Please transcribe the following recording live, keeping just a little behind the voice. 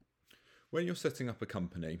When you're setting up a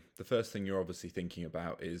company, the first thing you're obviously thinking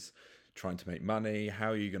about is trying to make money.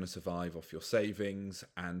 How are you going to survive off your savings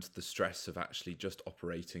and the stress of actually just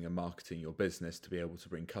operating and marketing your business to be able to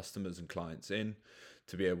bring customers and clients in,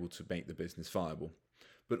 to be able to make the business viable.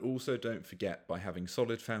 But also don't forget, by having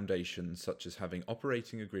solid foundations such as having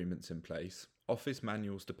operating agreements in place, office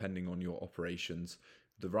manuals depending on your operations,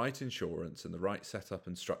 the right insurance and the right setup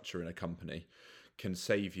and structure in a company can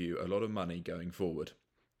save you a lot of money going forward.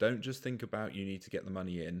 Don't just think about you need to get the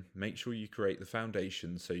money in. Make sure you create the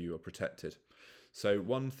foundation so you are protected. So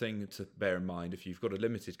one thing to bear in mind, if you've got a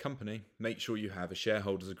limited company, make sure you have a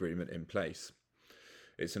shareholders agreement in place.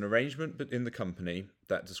 It's an arrangement in the company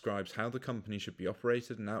that describes how the company should be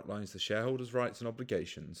operated and outlines the shareholders' rights and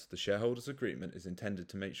obligations. The shareholders' agreement is intended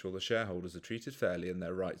to make sure the shareholders are treated fairly and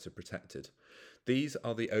their rights are protected. These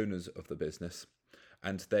are the owners of the business,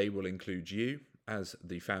 and they will include you as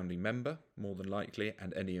the founding member, more than likely,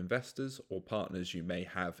 and any investors or partners you may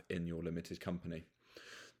have in your limited company.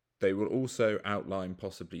 They will also outline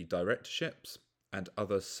possibly directorships and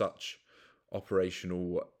other such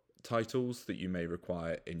operational titles that you may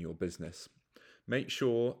require in your business. Make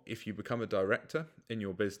sure if you become a director in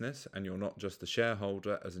your business and you're not just a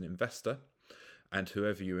shareholder as an investor, and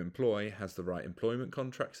whoever you employ has the right employment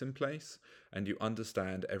contracts in place and you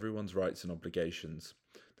understand everyone's rights and obligations.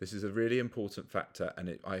 This is a really important factor,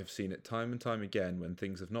 and I have seen it time and time again when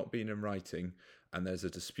things have not been in writing and there's a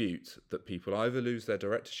dispute that people either lose their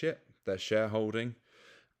directorship, their shareholding,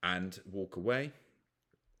 and walk away,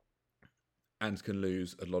 and can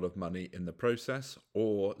lose a lot of money in the process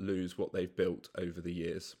or lose what they've built over the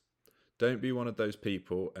years. Don't be one of those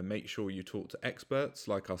people, and make sure you talk to experts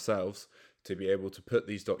like ourselves to be able to put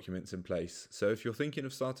these documents in place. So if you're thinking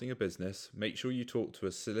of starting a business, make sure you talk to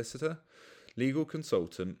a solicitor, legal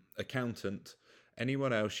consultant, accountant,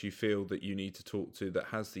 anyone else you feel that you need to talk to that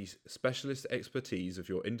has the specialist expertise of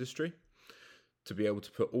your industry to be able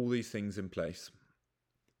to put all these things in place.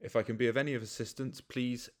 If I can be of any assistance,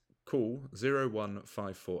 please call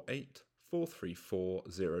 01548 434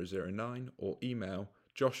 009 or email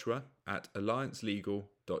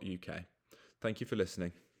joshua@alliancelegal.uk. Thank you for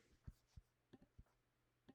listening.